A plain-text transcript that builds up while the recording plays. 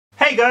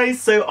Hi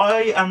guys, so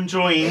I am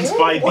joined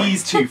by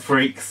these two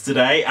freaks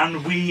today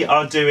and we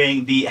are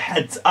doing the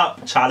Heads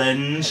Up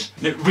challenge.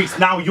 Reese,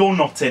 now you're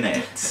not in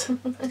it.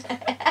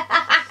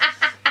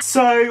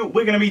 So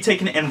we're going to be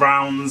taking it in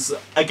rounds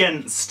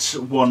against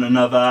one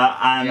another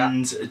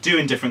and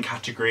doing different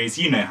categories.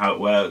 You know how it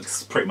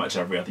works. Pretty much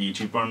every other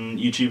YouTuber on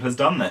YouTube has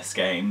done this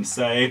game,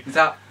 so... Is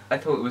that... I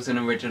thought it was an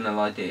original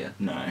idea.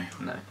 No.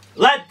 No.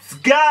 Let's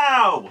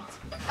go!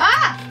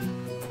 Ah!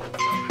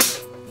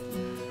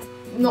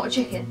 Not a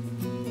chicken.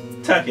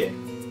 Turkey.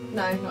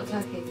 No, not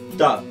turkey.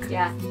 Duck.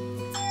 Yeah.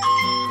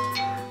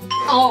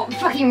 Oh,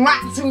 fucking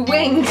rats with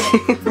wings.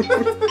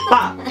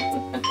 Bat.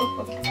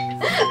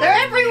 They're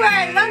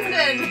everywhere in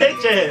London.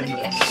 Pigeon.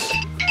 Yeah.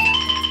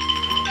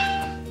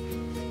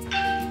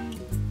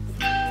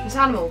 It's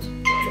animals.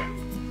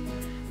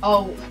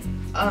 Oh,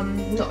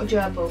 not a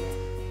gerbil.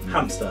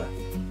 Hamster.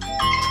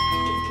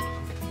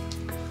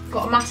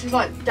 Got a massive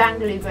like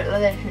dangly bit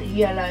like this and it's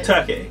yellow.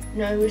 Turkey.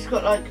 No, it's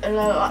got like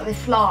like they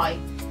fly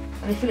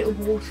and they fill it with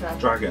water.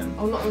 Dragon.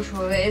 I'm not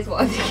sure if it is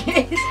what I think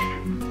it is.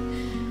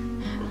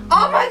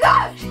 Oh my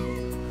gosh!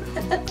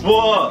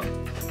 What?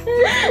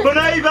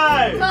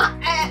 Bonobo!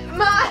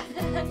 My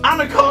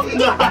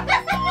Anaconda!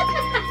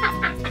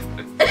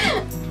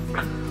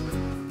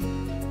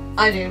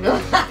 I do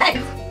not like.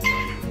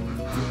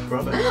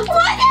 Rubbish.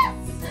 What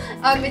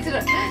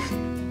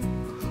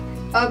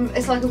is?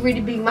 It's like a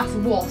really big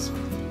massive wasp.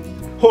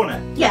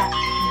 Hornet. Yeah.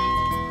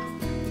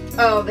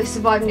 Oh, they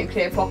survived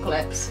nuclear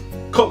apocalypse.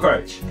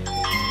 Cockroach.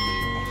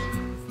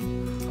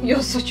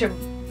 You're such a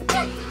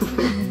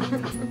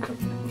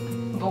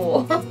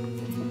bore.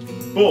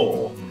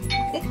 Boar.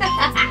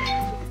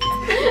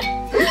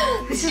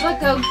 This is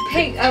like a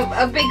pig,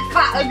 a big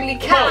fat ugly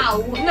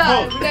cow. Hog. No,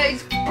 Hog. no,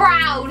 it's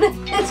brown.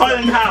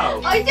 Highland cow.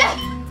 I just.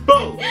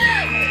 Bull.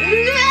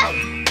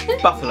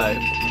 Buffalo.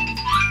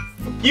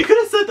 You could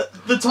have said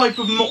the type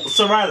of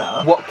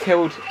mozzarella. What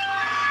killed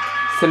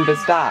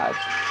Simba's dad?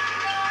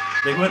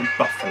 They weren't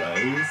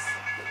buffaloes.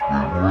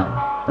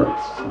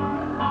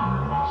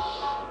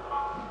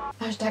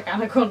 Hashtag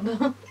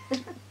anaconda.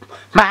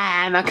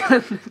 Man, I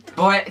can't.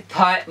 Boy,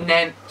 type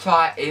name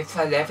try is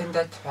 11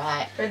 the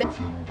try.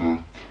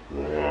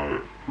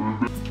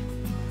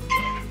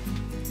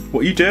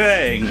 What are you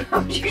doing? How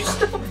would you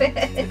stop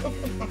it?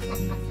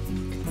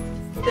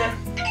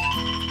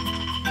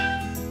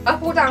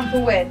 Up or down for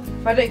win?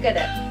 If I don't get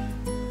it.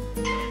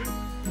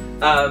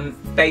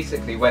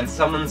 Basically, when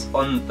someone's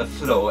on the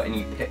floor and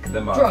you pick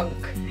them up, Drunk.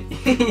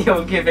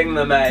 you're giving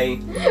them a.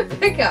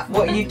 Pick up.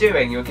 What are you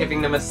doing? You're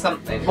giving them a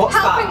something. What's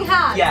Helping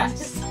that? hand.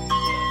 Yes.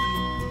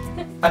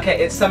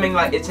 Okay, it's something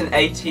like it's an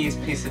 80s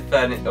piece of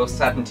furniture or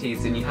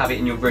 70s, and you have it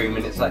in your room,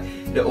 and it's like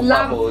little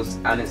Lamp. bubbles,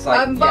 and it's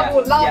like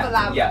lava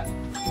lamp. Yeah.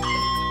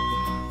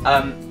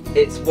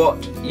 It's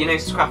what you know,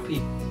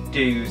 Scrappy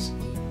Doo's.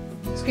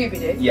 Scooby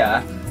Doo.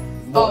 Yeah.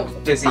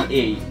 What does he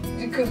eat?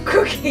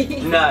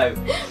 Cookie. No.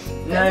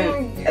 No.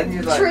 And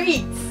you're like,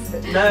 Treats.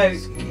 no.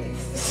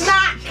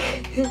 Snack.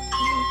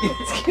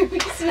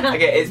 Scooby snack.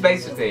 Okay, it's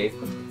basically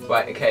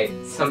right. Okay,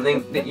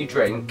 something that you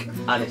drink,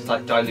 and it's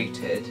like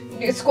diluted.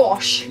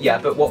 Squash. Yeah,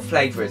 but what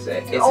flavour is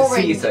it? It's Orange. a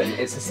season.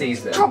 It's a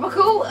season.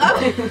 Tropical. A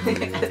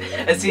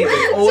season.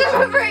 Summer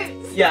Autumn.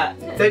 fruits. Yeah,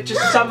 they're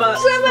just summer.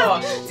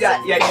 Summer. Squash.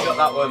 Yeah, you got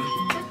that one.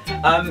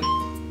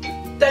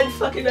 Don't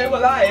fucking know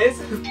what that is.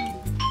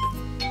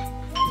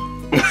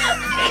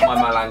 Mind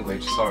my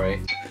language,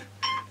 sorry.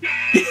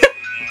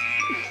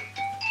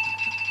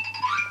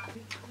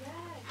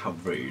 How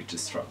rude,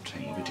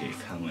 disrupting video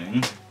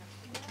filming.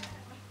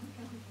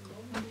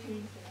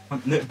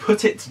 No,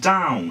 put it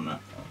down.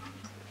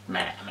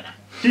 What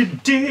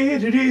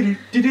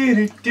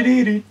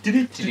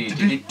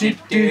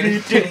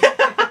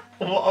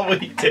are we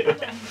doing?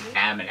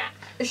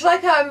 It's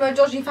like a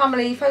dodgy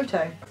family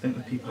photo. I think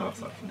the people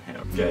outside can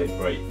hear. Okay,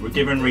 right, we're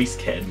giving Reese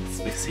kids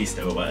because he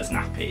still wears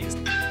nappies.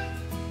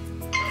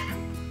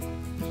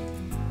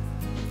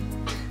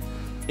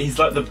 He's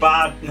like the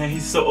bad, no,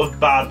 he's sort of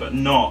bad but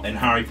not in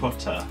Harry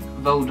Potter.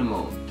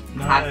 Voldemort.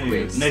 No.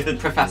 Hagrid. No, the...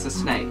 Professor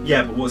Snape.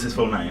 Yeah, but what's his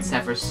full name?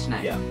 Severus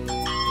Snape. Yeah.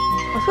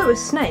 I thought it was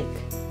Snake.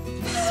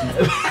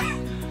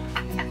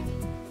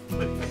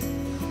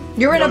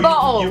 You're in a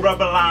bottle. You rub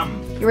a lamp.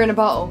 You're in a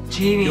bottle.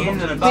 Genie You're in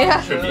not the in a bottle.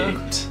 Yeah.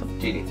 tribute.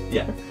 Genie.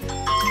 Yeah.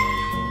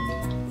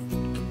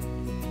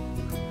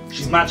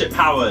 She's magic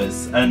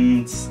powers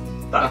and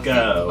that Buffy,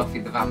 girl. Buffy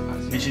the Vampire.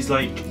 And she's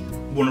like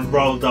one of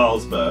Roald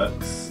Dahl's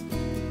books.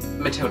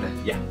 Matilda.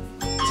 Yeah.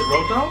 Is it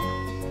Roald Dahl?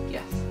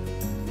 Yes.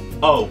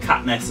 Oh,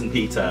 Katniss and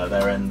Peter,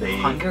 they're in the...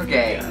 Hunger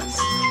Games.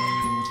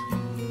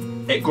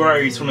 It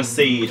grows from a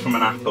seed from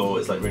an apple,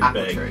 it's like really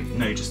Apple big. tree.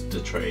 No, just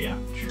a tree, yeah.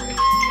 True.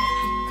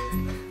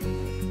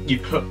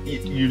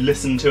 You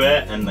listen to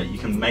it and like you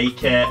can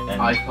make it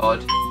and...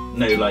 iPod.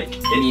 No, like...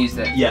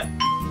 Music. Yeah.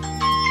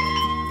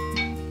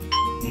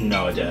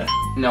 No idea.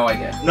 No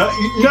idea. No,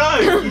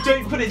 you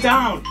don't put it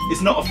down.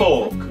 It's not a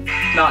fork.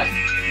 Knife.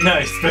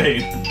 No,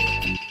 spoon.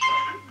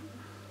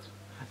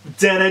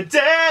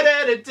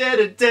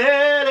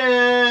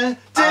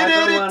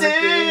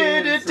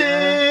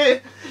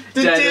 I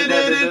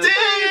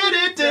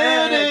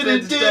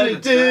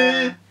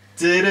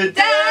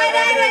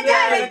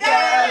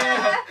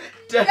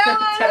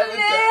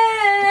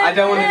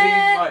don't want to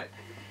leave my...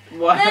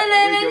 What? I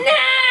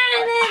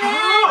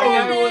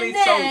know all these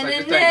songs, I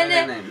just don't know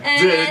their names.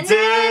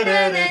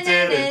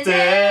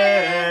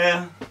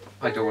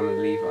 I don't want to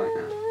leave right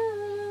now.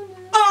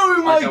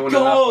 Oh my God,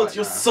 god,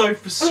 you're so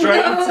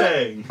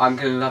frustrating. I'm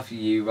gonna love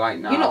you right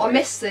now. You're not a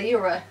mister,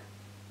 you're a...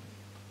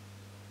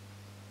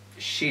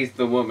 She's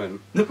the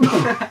woman.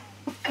 What?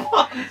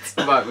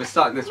 Right, we're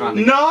starting this round.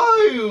 No!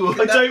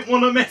 I don't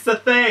want to miss a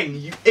thing,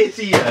 you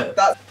idiot.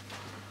 That's...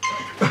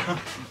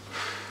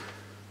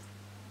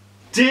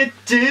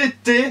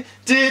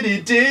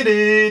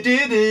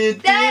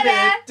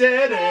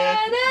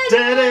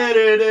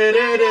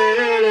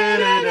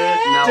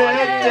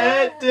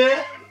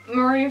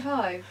 Maroon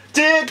 5. I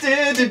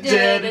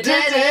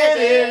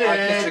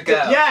Kissed a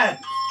Girl. Yeah.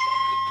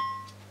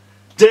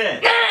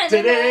 I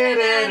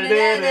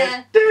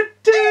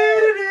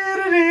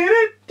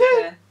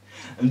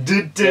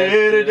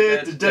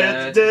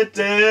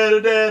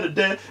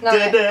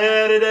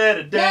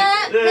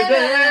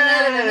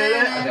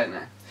don't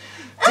know.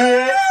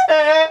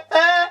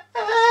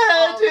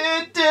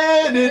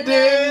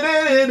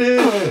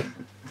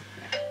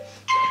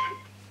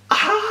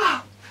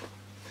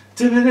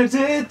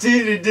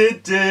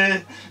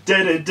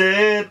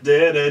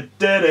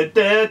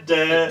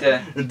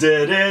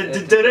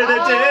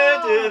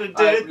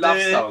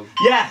 Love song.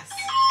 Yes.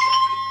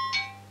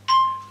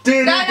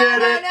 No.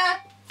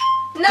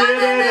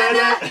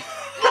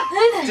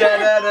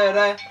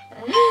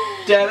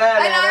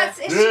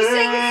 She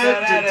sings.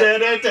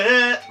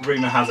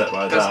 Runa has it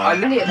like that. I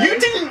knew You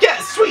didn't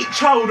get Sweet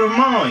Child of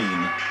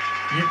Mine,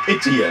 you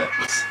idiot.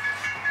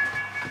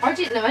 I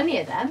didn't know any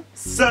of them.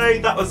 So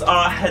that was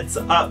our heads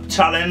up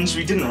challenge.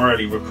 We didn't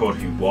really record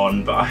who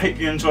won, but I hope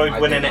you enjoyed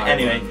winning it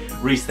anyway.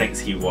 RHYS thinks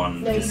he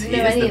won No, because you he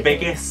know is any the of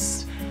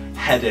biggest,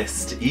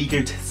 headest,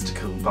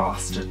 egotistical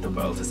bastard the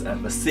world has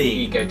ever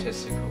seen.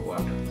 Egotistical,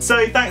 well.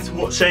 So thanks for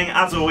watching.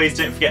 As always,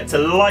 don't forget to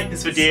like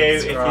this video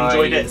if you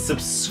enjoyed it,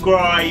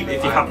 subscribe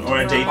if you haven't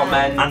already,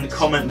 and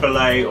comment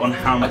below on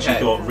how much you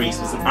thought RHYS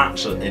was an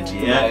actual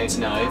idiot.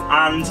 No.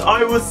 And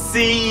I will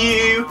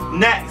see you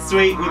next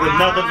week with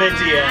another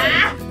video.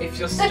 If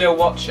you're still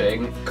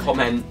watching,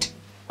 comment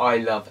I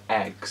love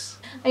eggs.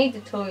 I need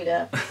the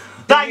toilet.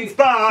 Thanks,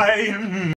 bye!